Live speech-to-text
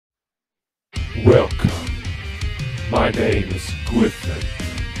Welcome. My name is Griffon,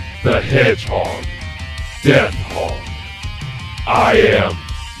 the Hedgehog, Death Hog. I am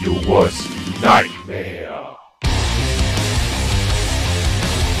your worst nightmare.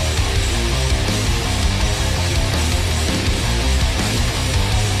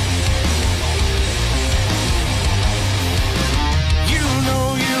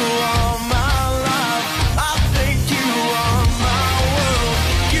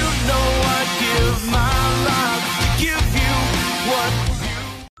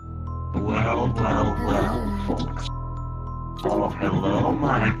 Well, folks. Oh, hello,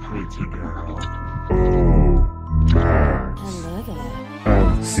 my pretty girl. Oh, Max. Hello there.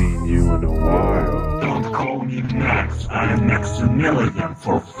 Haven't seen you in a while. Don't call me Max. I am Maximillian,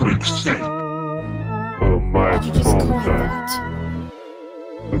 for freak's sake. Oh, my Did you just call her apologize.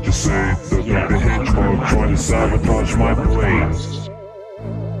 that? Did you say that the Hedgehog tried to sabotage my place?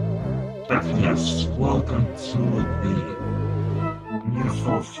 But yes, welcome to the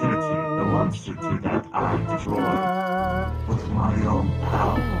Useful City, the one city that I destroyed with my own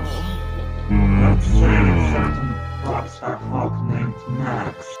powers. Let's say a certain rockstar hawk named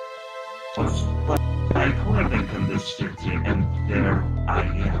Max was like living in this city, and there I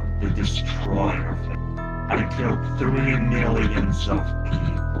am, the destroyer of it. I killed 3 million of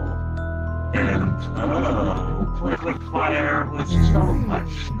people. And liquid fire was so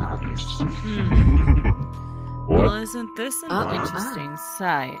much nice. Well, isn't this an interesting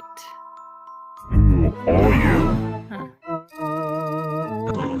sight? Who are you?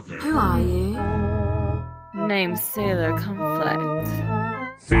 Who are you? Named Sailor Conflict.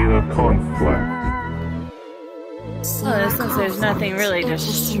 Sailor Conflict. Well, since there's nothing really to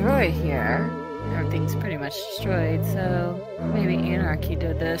destroy here, everything's pretty much destroyed, so maybe Anarchy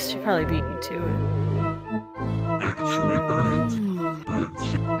did this. She probably beat you to it. Actually,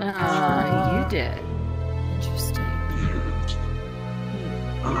 You did. Interesting.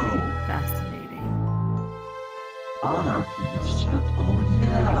 Fascinating. Anarchy is set. Oh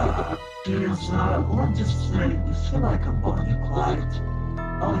yeah. She is, let's just say, is she like a Bonnie Clyde?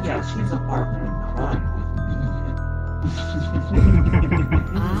 Oh yeah, she's a partner in crime with me.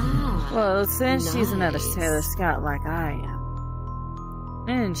 Well, since she's another Sailor Scout like I am,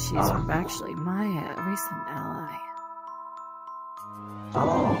 and she's actually my recent ally.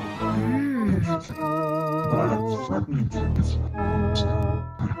 Oh. But let me take this one.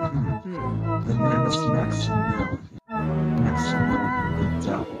 The name is Maximilian. Maximilian the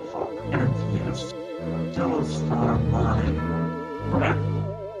Devil Hawk. And yes, those are mine. Friend.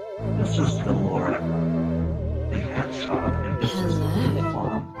 This is Dullora. The Hedgehog, and this is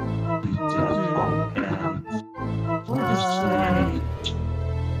Griffon. The Death Hawk, and what to say?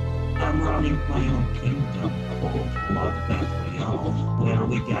 I'm running my own kingdom called Bloodbath Realm, where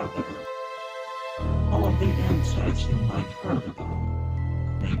we gather all of the insights you might heard about.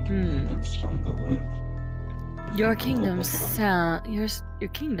 Make them stronger with. Your kingdom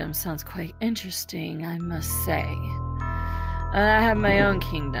sounds quite interesting, I must say. I have my own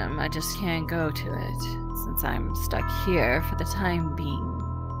kingdom. I just can't go to it since I'm stuck here for the time being.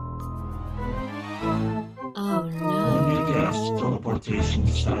 Oh no. I guess teleportation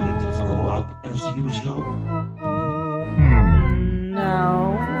decided to go up as usual.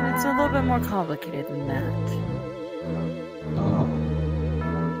 No, it's a little bit more complicated than that. Oh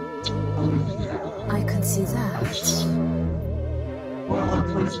yeah. I can see that. Well, at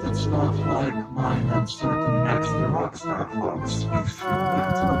least it's not like mine and certain extra rockstar folks. Where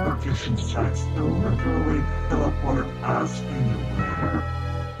teleportation sites will literally teleport us anywhere.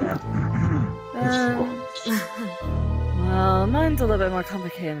 Well, mine's a little bit more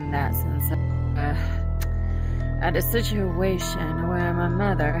complicated than that since I had a situation where my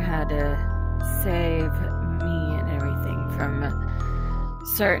mother had to save me and everything from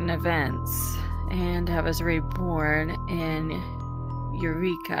certain events, and I was reborn in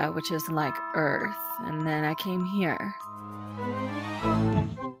Eureka, which is like Earth, and then I came here.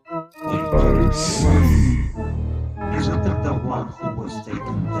 I see. Isn't it the one who was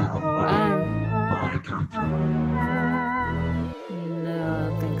taken down by country? No, I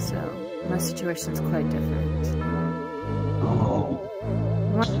don't think so. My situation's quite different. Oh.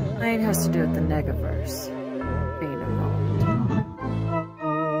 Mine has to do with the Negaverse being involved.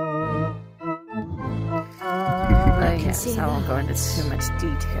 But yes, I won't go into too much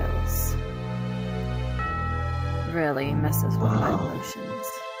details. Really messes with my emotions.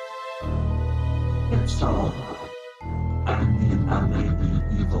 It's alright. I mean, I may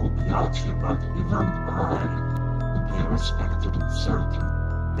be evil Piachi, but even I can be respected in certain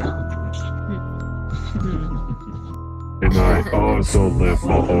boundaries. And I also live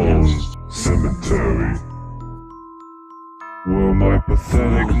my own cemetery. Well, my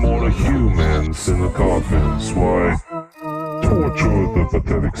pathetic mortal humans in the coffins, why, torture the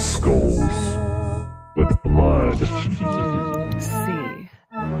pathetic skulls with blood. See.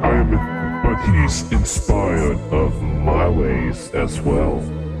 But he's inspired of my ways as well.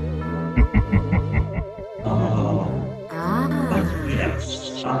 But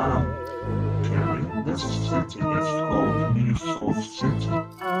yes, Carrie, this city is called New Soul City.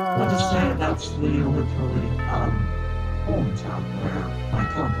 Let us say that's the literally, hometown where my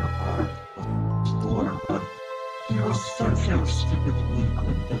counterpart was born, but he was such a stupid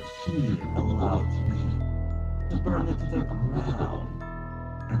weakling that he allowed me to burn it to the ground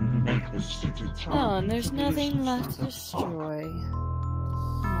and make the city turn. Oh, and there's nothing left to destroy.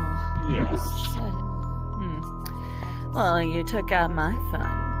 Oh, Yes. Well, you took out my fun.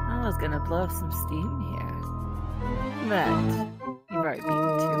 I was gonna blow some steam here. But you've already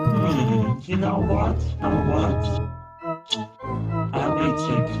beaten to it. You know what? I may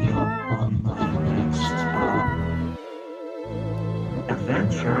take you on my next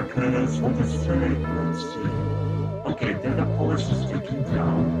adventure, cause let's see. Okay, then the police is taken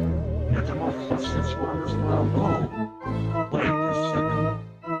down. Metamorphosis one as well. Oh, wait a second.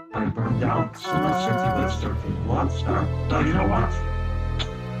 I burned down so much city with certain blocks now. Now you know what?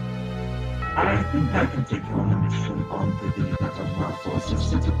 I think I can take you on a mission on the Metamorphosis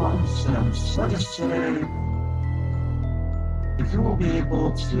City bombs, and let us say, if you will be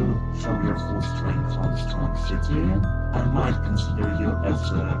able to show your full strength on Strong City, I might consider you as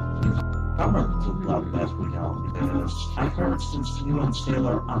a newcomer to Bloodbath Realm, because I heard since you and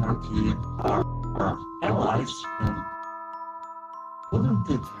Sailor Anarchy are allies, and wouldn't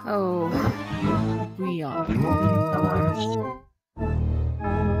it Oh, we are. you will be allies?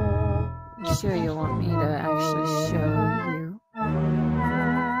 You sure you want me to actually show you?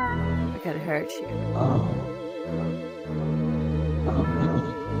 I could hurt you. Oh,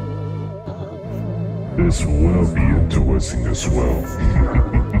 really? This will be interesting as well.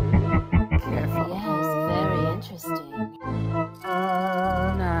 Careful. Yes, very interesting.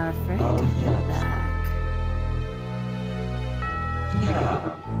 I'm not afraid to go back.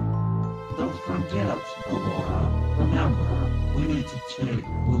 Yeah. Don't forget, Dullora. Remember, we need to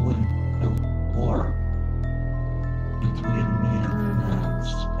win the war between me and Max.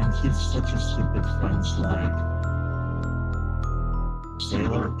 And he's such a stupid friends like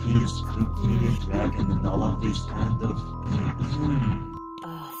Sailor, Peace, Cookie, Dragon, and all of these kind of...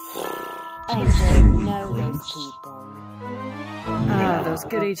 I don't know those people. Ah, those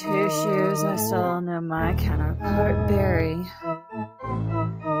goody two-shoes. I still know my counterpart, Barry.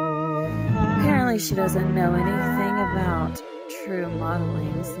 Apparently she doesn't know anything about true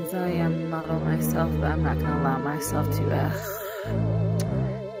modeling, since I am a model myself, but I'm not going to allow myself to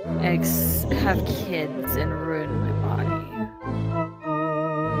have kids and ruin my body.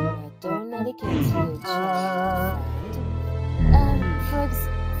 Don't let it get to you, friend.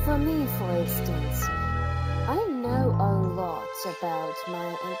 For me, for instance, I know a lot about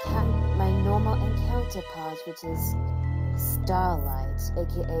my normal counterpart, which is Starlight,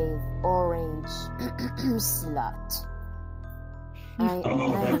 aka Orange Slut. I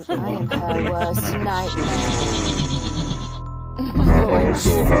am her worst nightmare. I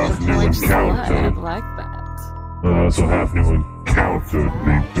also have new I encountered. like that. I also have new encountered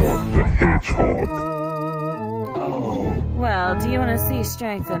the Dr. Hedgehog. Well, do you want to see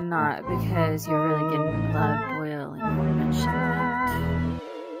strength or not? Because you're really getting blood boiling when you mention that.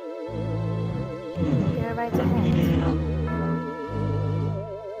 Go right ahead.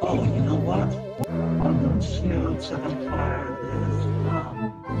 Oh, you know what? Why don't you acquire this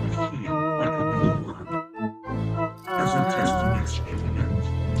machine like a new one as a testing experiment?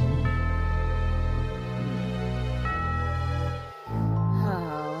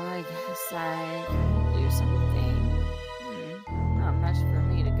 Oh, I guess I could do something. Not much for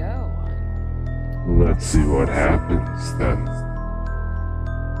me to go on. Let's see what happens then.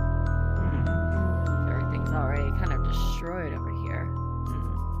 Everything's already kind of destroyed over here.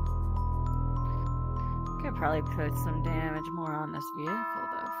 Could probably put some damage more on this vehicle,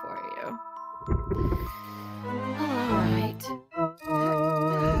 though, for you. Alright.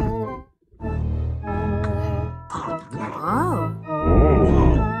 Oh, Oh,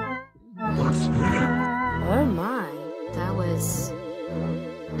 What's that? oh my. That was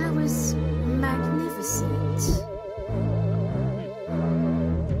magnificent.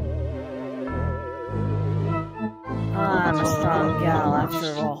 I'm a strong gal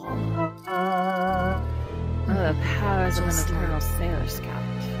after all. The powers of an eternal sailor scout.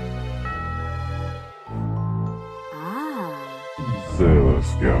 Ah, Sailor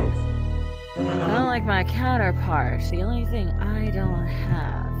Scout. Unlike my counterpart, the only thing I don't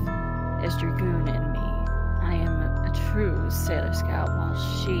have is Dragoon in me. I am a true Sailor Scout, while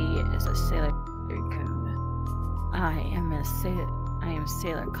she is a Sailor Dragoon. I am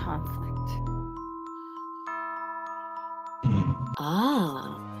Sailor Conflict.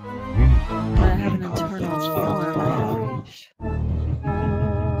 Ah. But I have an internal form I reach.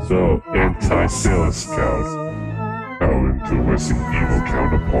 So, anti-Sailor Scout. How interesting evil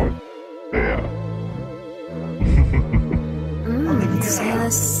counterpart there.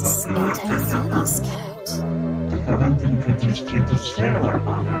 Sailor Scout. I haven't introduced you to Sailor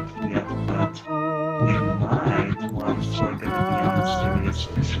Honor yet, but we might once we're going to be on a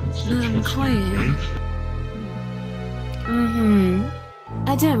serious mission situation.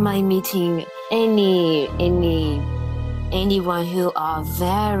 I don't mind meeting anyone who are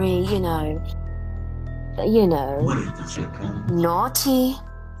very, Wait a second. naughty.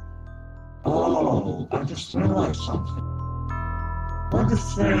 Oh, I just realized something. Want to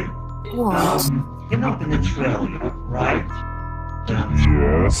say, What? you're not in Australia, right?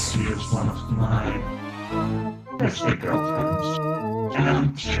 Yes. She is one of my birthday girlfriends.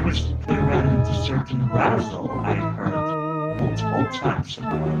 And she recently ran into certain razzle I heard multiple times ago.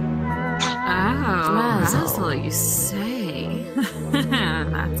 Oh, Razzle. Razzle, you say?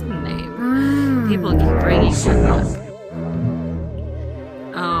 That's a name. People keep bringing him up.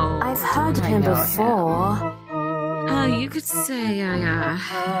 Oh, I've heard of I him know before. Oh, you could say I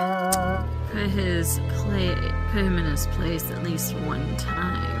put him in his place at least one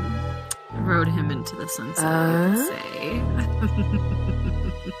time. Rode him into the sunset, I could say.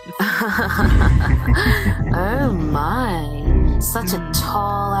 Oh my. Such a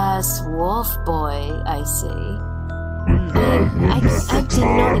tall ass wolf boy, I see. I did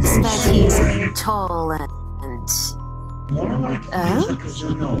not expect he's tall and More like he's a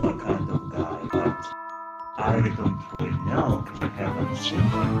Casanova kind of guy, but I don't really know because I haven't seen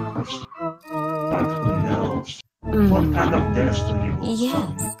him personally. But who knows? What kind of destiny will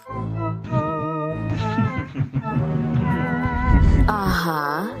yes.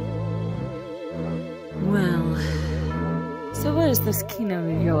 Well, so what does this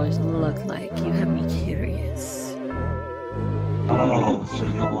kingdom of yours look like? You have me curious. Oh, so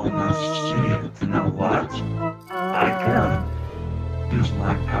you wanna see it? You know what? I can use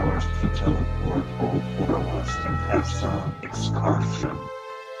my powers to teleport all four of us and have some excursion.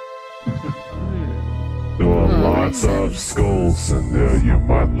 There are lots of skulls in there you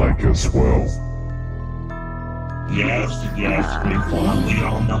might like as well. Yes, Griffon, we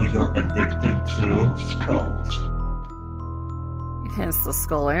all know you're addicted to skulls. Hence the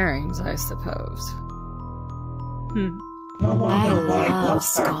skull earrings, I suppose. No wonder why love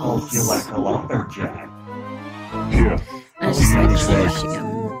Love calls you skulls. like a lumberjack. Yeah, I just like looks like trashing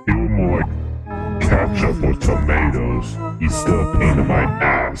him. it was more like ketchup or tomatoes instead of pain in my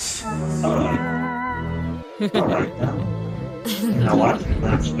ass. Alright then. You know what?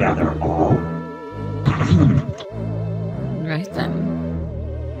 Let's gather all. Right then.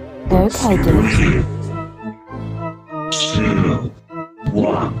 Okay, dude. 3, 2,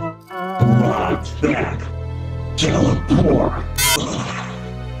 1. Right back. Teleport.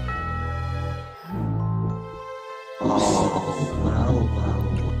 Well.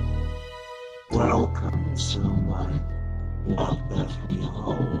 Welcome to my lovely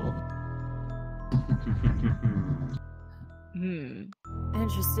home.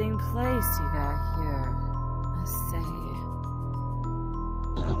 Interesting place you got here, I say.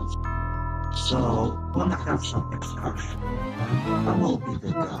 So, wanna have some excursion? I will be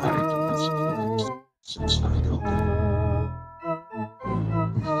the guide to this place, since I don't know.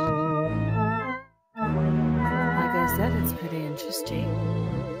 Like I said, it's pretty interesting.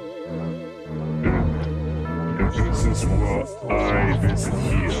 And this is what I visit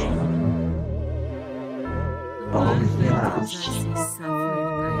here. Oh, yes. As he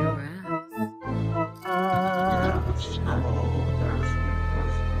suffered by your wrath. Yes. Oh, there's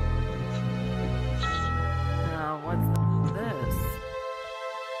Now, what's this?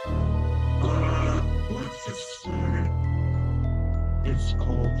 let's just say it's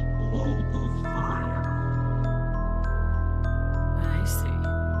called Blow of Fire. I see.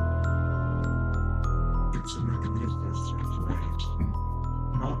 It's a magnificent place.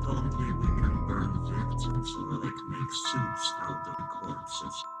 Not only we can burn victims or like make soups out of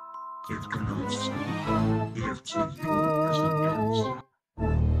corpses, it can also give to you as an answer.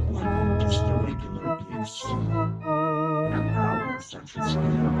 Like just a regular gifts. And powers such as your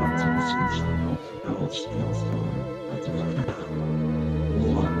optimization of those skills or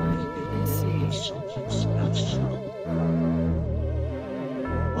maybe something special.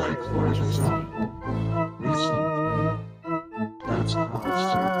 Like like, for example, recently, that's how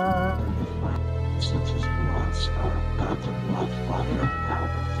certain kind of light, such as blood star, got the blood fire out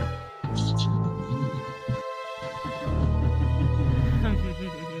of it. It's to me.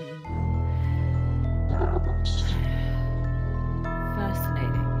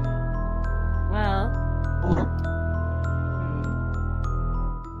 Fascinating. Well,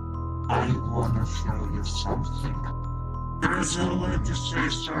 I want to show you something. There's a way to say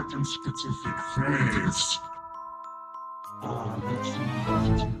certain specific phrase. That you have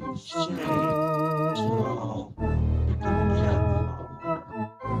to say so you can get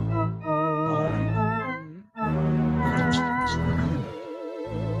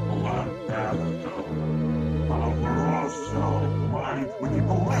power. Power also might when you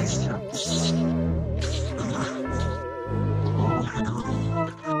Wasteland.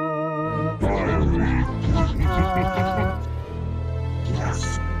 Yes,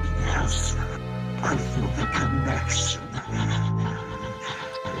 yes, I feel the connection.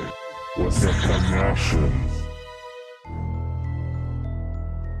 What's the connection?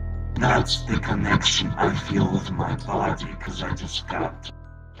 That's the connection I feel with my body, because I just got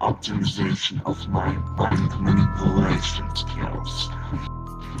optimization of my mind manipulation skills.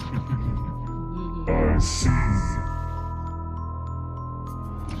 I see.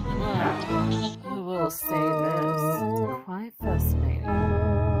 well, I will say this. Quite fascinating.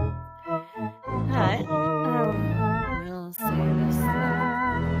 I will say this though.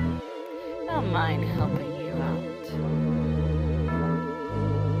 I don't mind helping you out.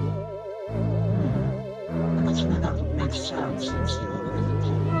 That may not make sense since you already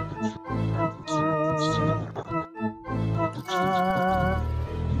told me that you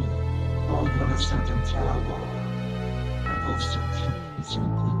all got a certain tower, and also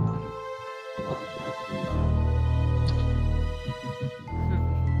something like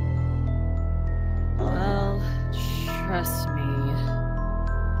Well, trust me.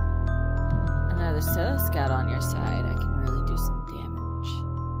 Another Soul Scout on your side, I can really do some damage.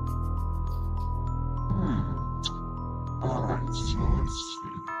 Alright, so let's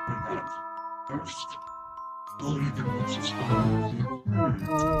see. We got first. Believe in which is fine. In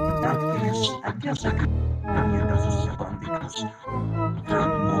that case, I guess I could have you as a second because there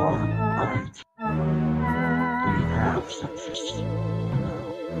are more, right? We have such as,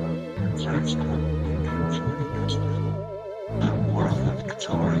 insights that can join us. The more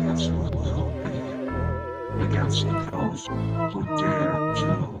victorious we will be against those who dare to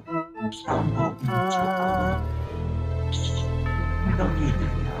stumble into our. We don't need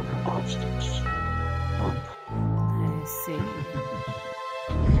any other obstacles. I see.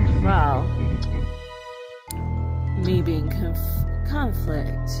 Well, me being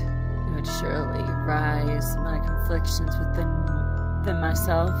conflict would surely rise my conflictions within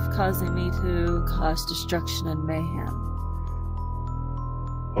myself, causing me to cause destruction and mayhem.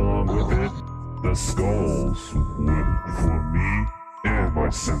 Along with it, the skulls would for me and my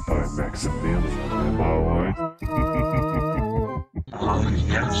senpai Maximillian. Am I right? Oh,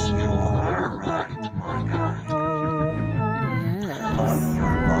 yes, you are right, my guy. Yes. On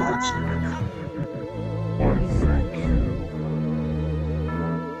your logic. I thank you.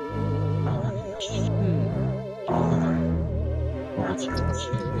 Alright. Let's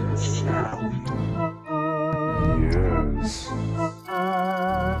continue, shall we? Yes.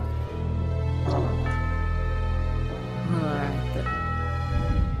 Alright then.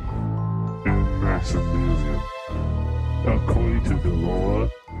 And Maximilian. According to Dullora,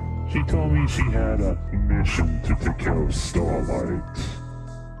 she told me she had a mission to take care of Starlight.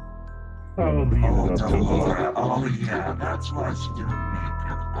 I'll leave it up to her. Dullora. Oh, yeah, that's why she didn't make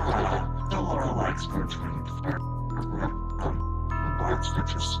it. Dullora likes nurturing her parts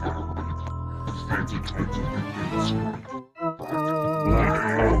such as Starlight. Dedicated the things Like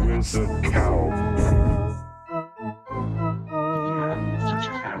a wizard cow. yeah, such a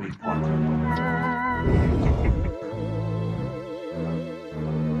Harry Potter.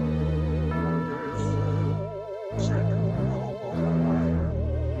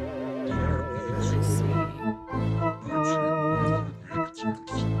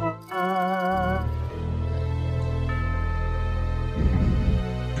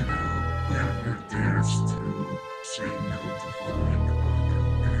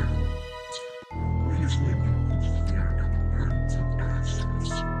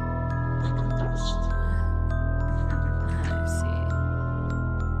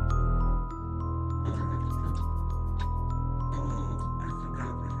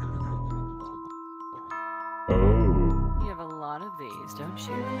 Don't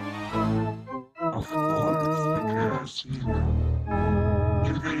you? Of course, because, you know,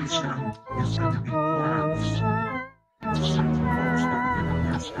 if they invasion is going to be planned. To send the folks that are going to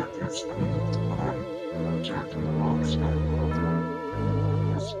mess with this thing on certain folks that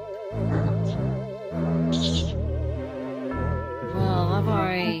Well, I'm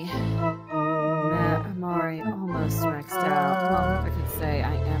already almost maxed out. Well, I could say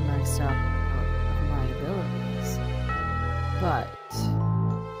I am maxed out of my abilities. But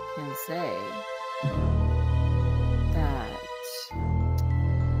can say that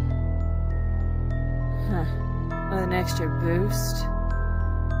with an extra boost,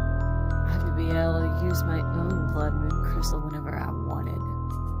 I would be able to use my own blood moon crystal whenever I wanted.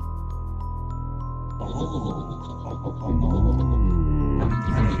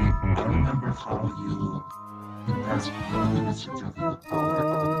 I remember how you invested millions of your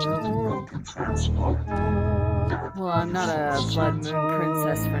power to the broken transport. Well, I'm not a blood moon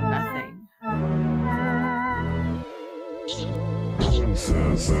princess for nothing.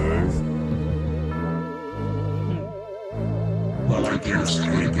 Princess, eh? Well, I guess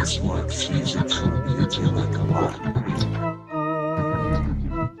Vegas works. She's a true beauty like a lot.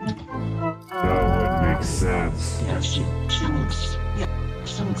 That would make sense. Yeah, she looks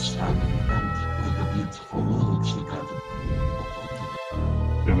stunning and with a beautiful look. She got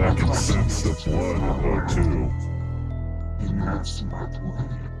And I can sense the blood in her too. in a smart way.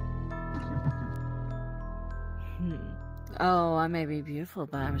 Oh, I may be beautiful,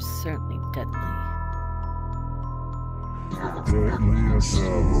 but I'm certainly deadly. Deadly as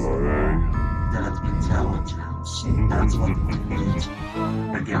ever, eh? That intelligence, that's what we need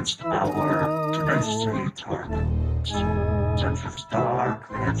against our terrestrial targets, such as Dark,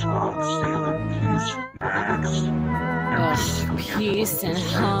 Hedgehog, Sailor, Peace, Max, Ugh, peace and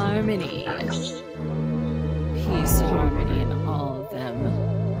harmony. Peace, harmony, and all of them.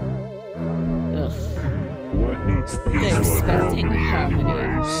 Ugh. What needs peace They're and expecting harmony harmony.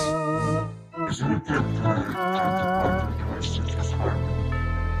 anyways? Isn't it that counterpart of yours such as harmony?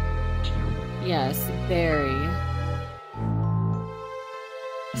 Yes, very.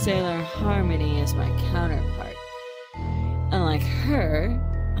 Sailor Harmony is my counterpart. Unlike her,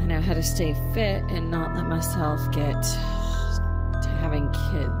 I know how to stay fit and not let myself get to having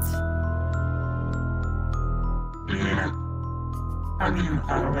kids. Yeah. I mean,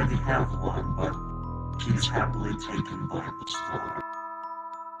 I already have one, but he's happily taken by the star.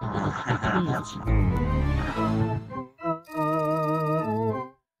 That's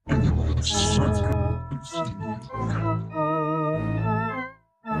anyways, let's go and see you.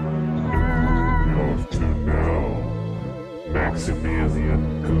 Off to now. Maximillian,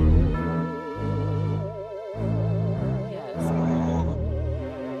 who? Yes.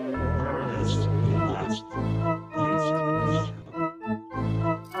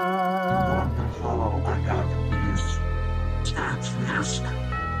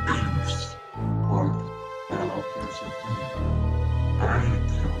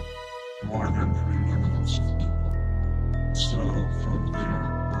 More than 3 million people. So from their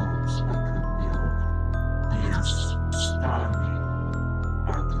bones I could build these stunning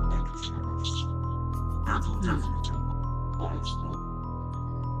architectures that will definitely limestone.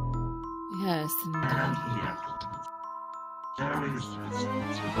 Yes, And indeed. yet, there is this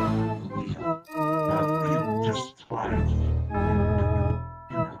wheel that we just tried,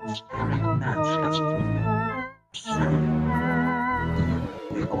 sparing Manchester. So,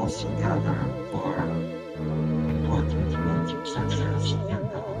 we also gather for important motives such as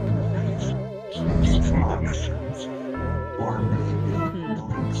instructions, or maybe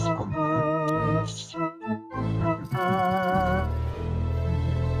links on purpose.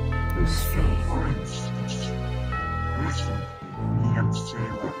 For instance, recently, me and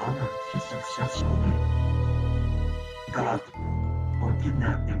Sailor Anarchy successfully got for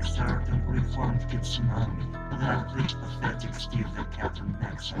kidnapping certain reformed Kitsunami that reached pathetic state that Captain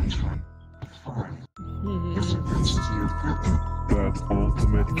Max had tried to find. Isn't that stupid? That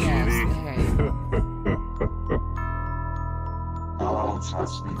ultimate Yes, kitty. Oh,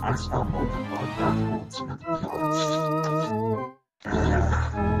 trust me, I stumbled upon that ultimate plot.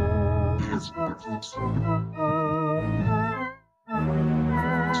 He is worth it.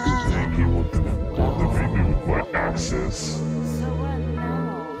 Think he will defeat me with my axes. So what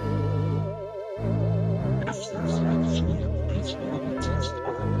now? If there's actually a place where we test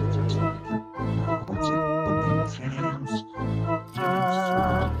arbiters like technology, contains human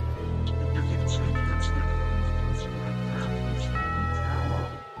soul, if you take that's different, it's like practice and tower.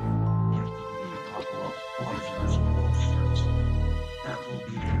 You have to need a couple of poisonous potions that will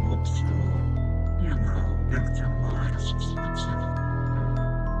be able to, victimize specific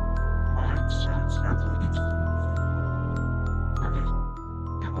mindsets that lead to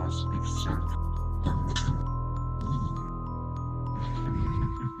must be certain.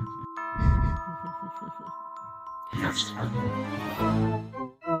 Yes,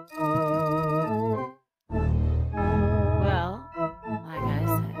 Well, like I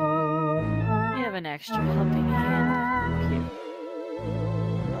said, you have an extra helping hand. Cute.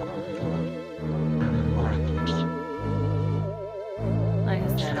 Like I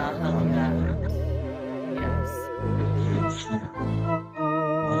said, I'll help you out. Yes.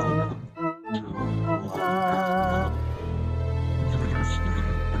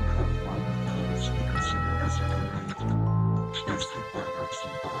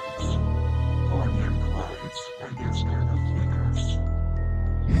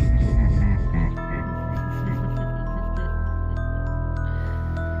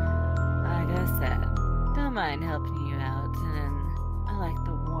 Like I said, don't mind helping you out, and I like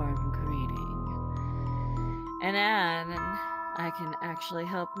the warm greeting. And I can actually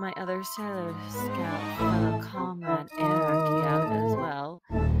help my other Sailor Scout fellow comrade Anarchy out as well,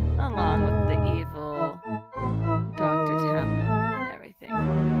 along with the evil Dr. Talon and everything.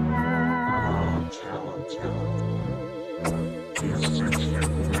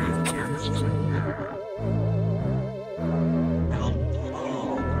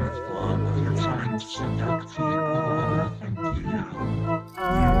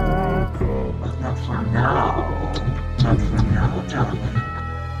 But not for now. Not for now, darling.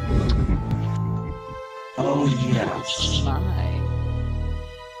 Oh, yes. My.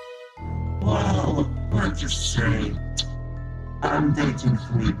 Well, let's just say I'm dating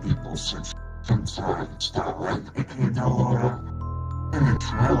 3 people since sometime, Starlight, aka Dullora, and the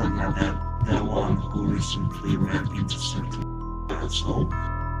trailing of it, the one who recently ran into certain asshole,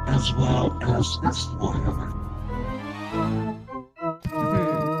 as well as this whatever.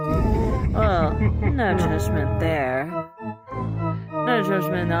 Well, no judgment there. No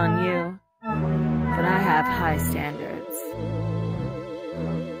judgment on you. But I have high standards.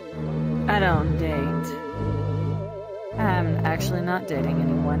 I don't date. I'm actually not dating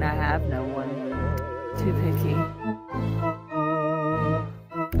anyone. I have no one. Too picky.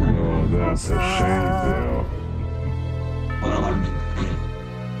 Oh, that's a shame, though. Well, I mean, hey,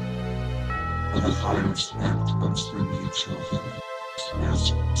 with a high respect comes the mutual feeling,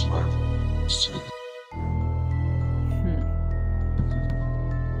 as smart say.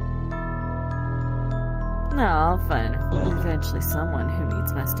 No, I'll find eventually someone who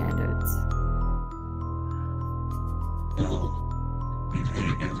meets my standards. Well, we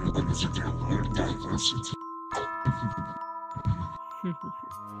hate everyone is a word diversity.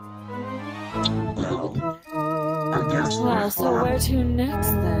 Well, I guess Well, so where to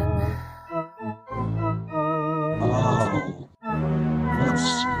next then? Oh, let's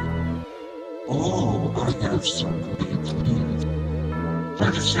see. Oh, I have some great news.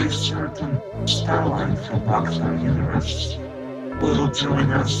 Let us say certain Starlight from Rockstar Universe will join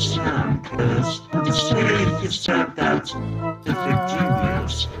us soon, because let us say he said that the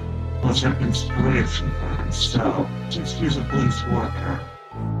Victinius was an inspiration for him, so since he's a police worker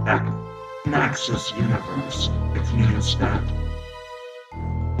at Max's universe, it means that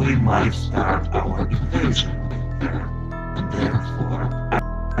we might start our invasion right there, and therefore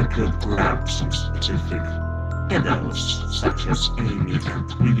I could grab some specific kiddos, such as Amy and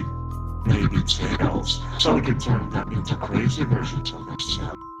Tweety, maybe Tails, so we could turn them into crazy versions of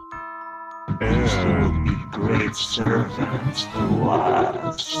themselves. These will be great servants to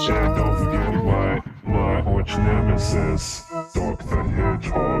us. And don't forget my arch nemesis, Dr.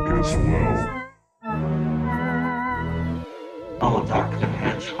 Hedgehog, as well. Oh, Dr.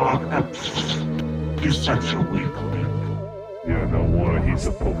 Hedgehog, he's such a weakling. Yeah, no wonder he's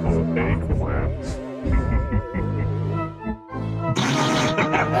a purple eggplant.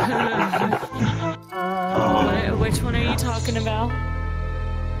 Which one are you talking about?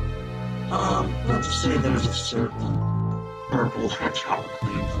 Let's say there's a certain purple hedgehog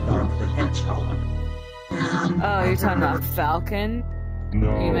named Dr. Hedgehog. Oh, you're talking about Falcon?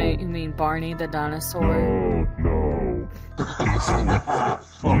 No. You mean Barney the dinosaur? No. He's a...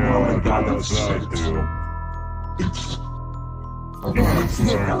 For Yeah, what what God does that said. do? It's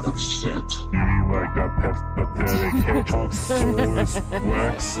out of shit. You mean like that pathetic hedgehog soulless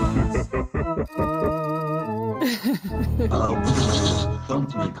Rex? Don't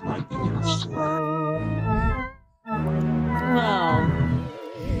make my ears sore. Well,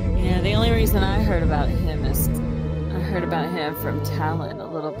 yeah, the only reason I heard about him is I heard about him from Talon a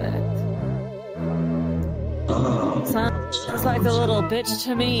little bit. Sounds like a little bitch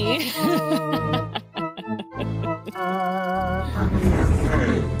to me.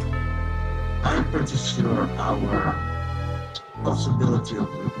 Hey, I'm pretty sure our possibility of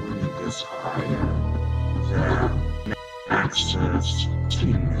winning is higher than Max's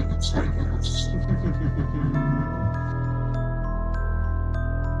teammates, I guess.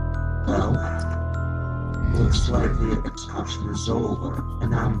 Well, looks like the discussion is over,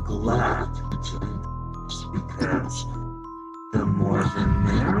 and I'm glad it is, because the more the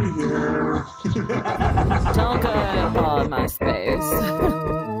merrier. Don't go and ball in my space.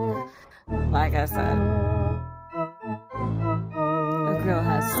 Like I said, a girl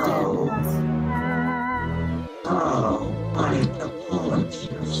has standards. Oh, my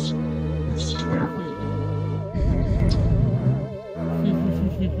apologies, Mr.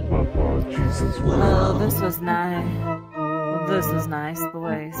 Jesus, Well, this was nice. Well, this was nice,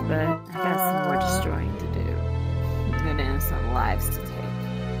 boys, but I got some more destroying to do. And innocent lives to take.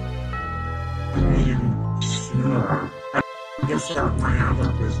 I mean, sure. I guess I have my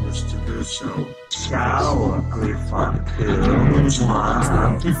other business to do, so ciao, Griffon. See?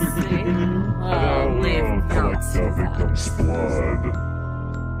 Well, leave collect the victim's blood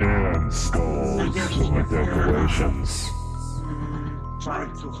and skulls for my decorations.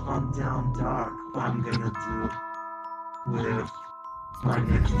 Trying to hunt down Dark, what I'm gonna do with my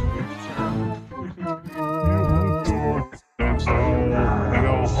next victim. Dark, and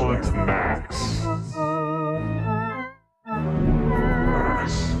I'll hunt Max.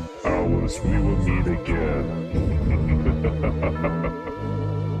 Alice, we will meet again.